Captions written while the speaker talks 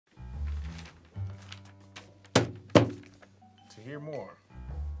To hear more,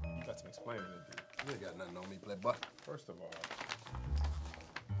 you got some explaining to do. You ain't got nothing on me, playboy. First of all,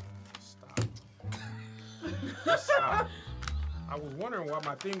 stop. Just stop. I was wondering why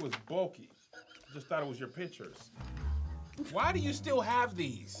my thing was bulky. Just thought it was your pictures. Why do you still have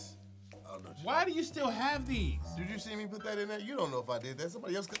these? Why do you still have these? Did you see me put that in there? You don't know if I did that.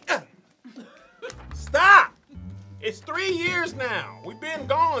 Somebody else could. Stop! It's 3 years now. We've been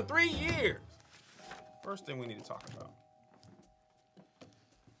gone 3 years. First thing we need to talk about.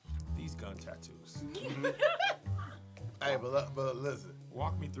 These gun tattoos. Hey, but listen.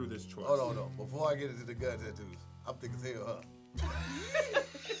 Walk me through this choice. Hold on. Before I get into the gun tattoos, I'm thick as hell, huh?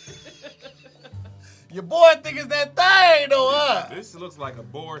 Your boy think it's that thing, though, huh? This looks like a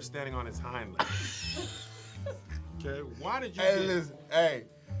boar standing on its hind legs. Okay, why did you Hey, listen. Hey,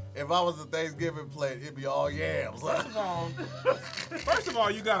 if I was a Thanksgiving plate, it'd be all yams. First of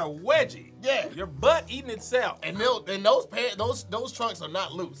all, you got a wedgie. Yeah. Your butt eating itself. And those pants, those trunks are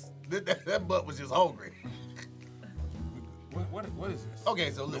not loose. That butt was just hungry. What is this?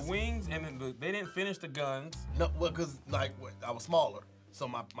 Okay, so listen. The wings, and then they didn't finish the guns. No, well, cause like I was smaller, so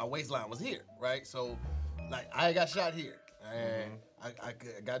my waistline was here, right? So, like I got shot here, and I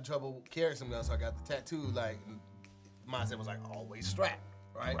got in trouble carrying some guns, so I got the tattoo. Like, mindset was like always strapped,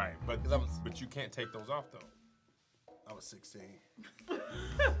 right? Right, but you can't take those off though. I was 16.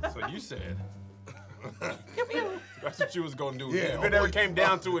 So you said. That's what you was gonna do. Yeah. If it ever came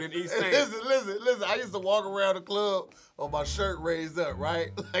down to it in East St. Listen. I used to walk around the club with my shirt raised up, right?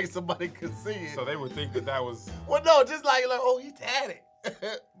 Like somebody could see it. So they would think that was. Well, no, just like oh, he tatted.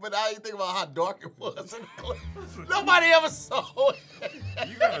 But I didn't think about how dark it was in the club. Nobody ever saw it.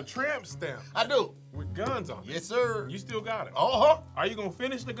 You got a tramp stamp. I do. With guns on it. Yes, sir. You still got it. Uh-huh. Are you gonna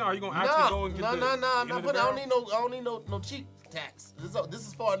finish the gun? Are you gonna actually go and get No. But I don't need no cheap tats. This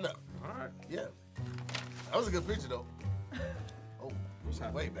is far enough. All right. Yeah. That was a good picture though. Oh,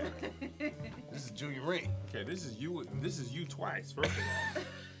 way back. This is Junior Ring. Okay, this is you. This is you twice. First of all.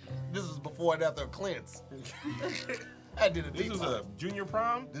 This is before and after a cleanse. I did a This deep was time. a junior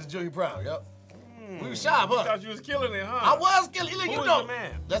prom? This is Junior Prom, yep. We was shy, huh? I thought you was killing it, huh? I was killing it. Who You was know. the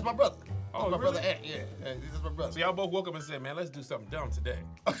man? That's my brother. Oh, my really? brother Ant. Yeah, this is my brother. So y'all both woke up and said, man, let's do something dumb today.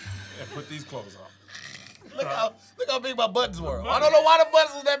 And put these clothes on. Look how big my buttons were. I don't know why the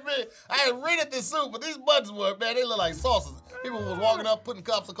buttons was that big. I had rented this suit, but these buttons were, man, they look like saucers. People was walking up putting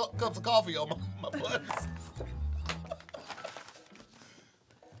cups of coffee on my buttons.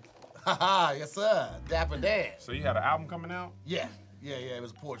 Haha, yes sir, Dapper Dan. So you had an album coming out? Yeah, it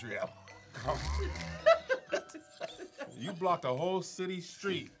was a poetry album. You blocked a whole city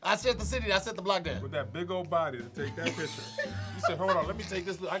street. I set the block down. With that big old body to take that picture. You said, hold on, let me take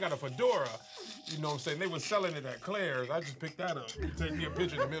this. I got a fedora. You know what I'm saying? They were selling it at Claire's. I just picked that up. Take me a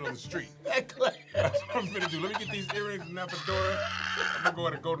picture in the middle of the street. At Claire's. That's what I'm gonna do. Let me get these earrings and that fedora. I'm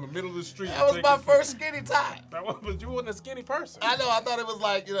gonna go to the middle of the street. That was my first skinny tie. But you wasn't a skinny person. I know, I thought it was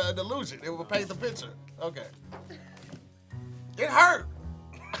like, an illusion. It would paint the picture. Okay. It hurt.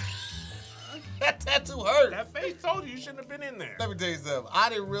 That tattoo hurt. That face told you shouldn't have been in there. Let me tell you something. I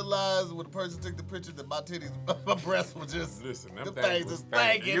didn't realize when the person took the picture that my titties, my breasts were just, listen, the things just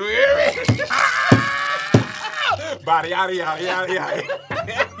thinking. You hear me? Body, yada, yada, yada, yada.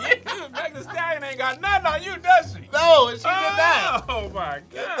 Meg the Stallion ain't got nothing on you, does she? No, and she did not. Oh, my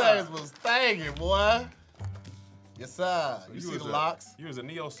God. Them things was thinking, boy. Yes, sir. So you see the locks? You was a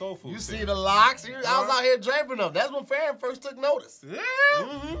neo soul food. You see the locks? I was out here draping them. That's when Farron first took notice. Yeah?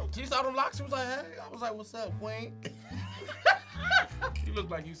 She saw them locks. She was like, hey. I was like, what's up, queen? You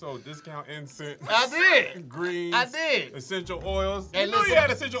look like you sold discount incense. I did. Greens. I did. Essential oils. Hey, You knew listen, you had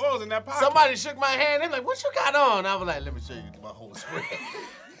essential oils in that pocket. Somebody shook my hand. They're like, what you got on? I was like, let me show you my whole spread.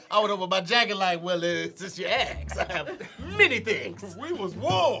 I went over my jacket like, well, since you asked, I have many things. We was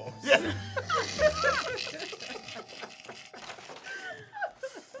wolves. Yeah.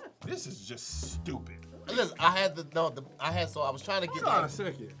 This is just stupid. Listen, I was trying to get Hold on a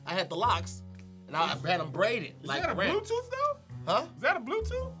second. I had the locks, and I had them braided. Is like that a Bluetooth though? Huh? Is that a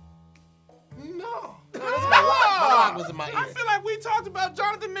Bluetooth? No, that's my lock. My lock was in my ear. I feel like we talked about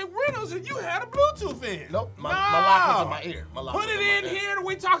Jonathan McReynolds and you had a Bluetooth in. Nope, my lock was in my ear. My lock Put was it in my ear. here.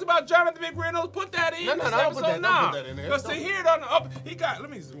 We talked about Jonathan McReynolds. Put that in. No, don't put that. Don't put that in there. Because Tahir on the up, he got. Let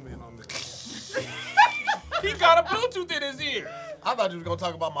me zoom in on this. He got a Bluetooth in his ear. I thought you were gonna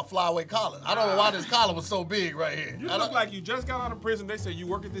talk about my flyaway collar. I don't know why this collar was so big right here. You look like you just got out of prison. They say you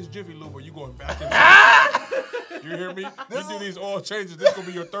work at this Jiffy Lube, or you going back in. You hear me? You do these oil changes. This gonna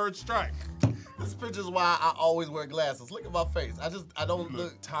be your third strike. This picture's why I always wear glasses. Look at my face. I don't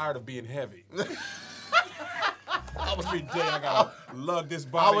look tired of being heavy. Every day I gotta lug this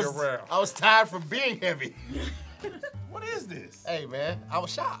body around. I was tired from being heavy. What is this? Hey, man, I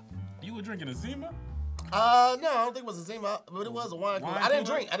was shocked. You were drinking a Zima? No, I don't think it was a Zima, but it was a wine cooler. I didn't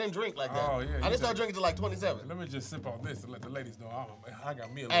drink like that. Oh, yeah. I didn't start drinking till like 27. Let me just sip on this and let the ladies know I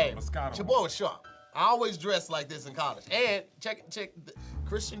got me a Hey, little Moscato. your boy was sharp. I always dressed like this in college. And check the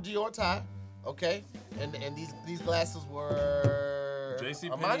Christian Dior tie, okay? And these glasses were JC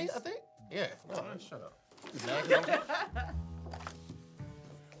Armani, Penney's? I think. Yeah. No. Shut up. Man,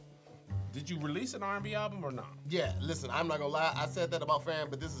 Did you release an R&B album or not? yeah, listen, I'm not gonna lie. I said that about Fam,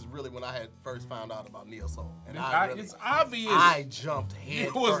 but this is really when I had first found out about Neo Soul. And It's obvious. I jumped head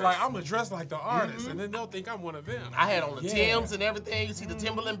It was first. like, I'm gonna dress like the artist, and then they'll think I'm one of them. I had on the Timbs and everything. You see the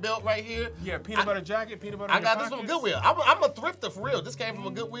Timberland belt right here? Yeah, peanut butter jacket, peanut butter. I in got your this from pockets. Goodwill. I'm a thrifter for real. This came from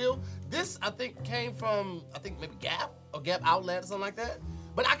a Goodwill. This, I think, came from, maybe Gap or Gap Outlet or something like that.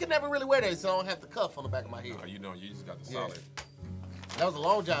 But I could never really wear that, so I don't have the cuff on the back of my head. Oh, you know, you just got the Yeah. solid. That was a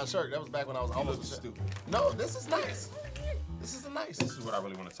long john shirt. That was back when I was You almost look stupid. No, this is nice. This is nice. This is what I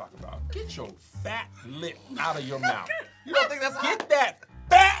really want to talk about. Get your fat lip out of your mouth. You don't think that's hot? Get that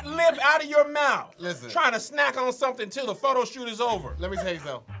fat lip out of your mouth. Listen. Trying to snack on something till the photo shoot is over. Let me tell you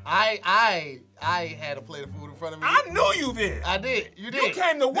something. I had a plate of food in front of me. I knew you then. I did. You did. You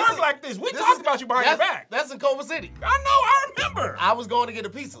came to work like this. We talked about you behind your back. That's in Culver City. I know, I remember. I was going to get a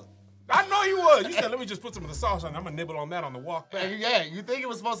pizza. I know you was. You said, let me just put some of the sauce on. I'm going to nibble on that on the walk back. Yeah, you think it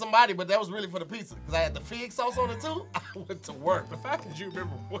was for somebody, but that was really for the pizza. Because I had the fig sauce on it too. I went to work. The fact that you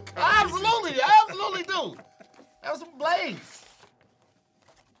remember what kind of pizza. I absolutely do. That was some Blaze.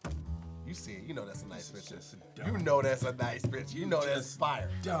 You see it. You know that's a nice picture. You know that's a nice picture. You know that's fire.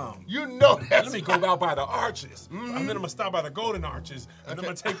 Dumb. You know that's Let me go out by the arches. And then I'm going to stop by the golden arches. And I'm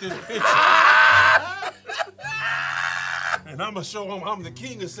going to take this picture. And I'm going to show them I'm the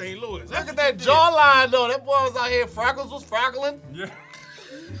king of St. Louis. Look at that jawline, though. That boy was out here. Freckles was freckling. Yeah.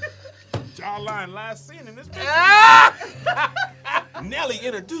 Jawline last seen in this picture. Nelly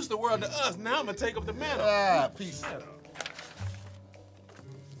introduced the world to us. Now I'm going to take up the mantle. Peace. Shut up.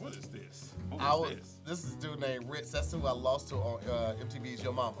 What is this? Who is this? This is a dude named Ritz. That's who I lost to on MTV's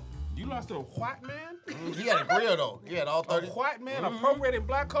Your Mama. You lost to a white man? He had a grill, though. He had all 30. A white man appropriating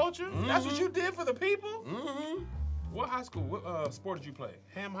black culture? That's what you did for the people? Mm-hmm. What high school, what sport did you play?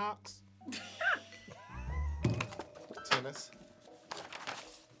 Ham hocks? Tennis.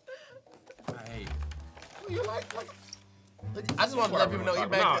 I hate it. Well, you like I just want to let people know.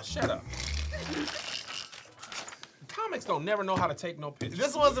 Nah, shut up. Comics don't never know how to take no pictures.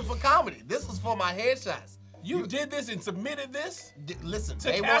 This wasn't for comedy. This was for my headshots. You did this and submitted this? Listen, To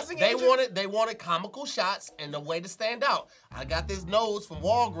they casting agents? wanted comical shots and the way to stand out. I got this nose from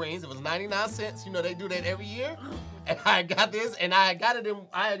Walgreens. It was 99 cents. You know they do that every year. And I got this, and I got it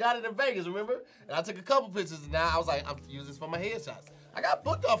in Vegas. Remember? And I took a couple pictures, and now I was like, I'm using this for my headshots. I got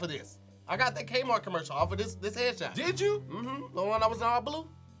booked off of this. I got that Kmart commercial off of this headshot. Did you? Mm-hmm. The one I was in all blue.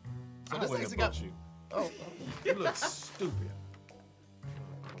 So I this wouldn't actually have got booked you. Oh. You look stupid.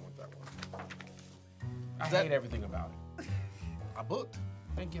 I don't want that one. I that- hate everything about it. I booked.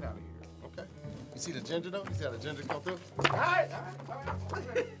 Man, get out of here. Okay. You see the ginger though? You see how the ginger come through? All right.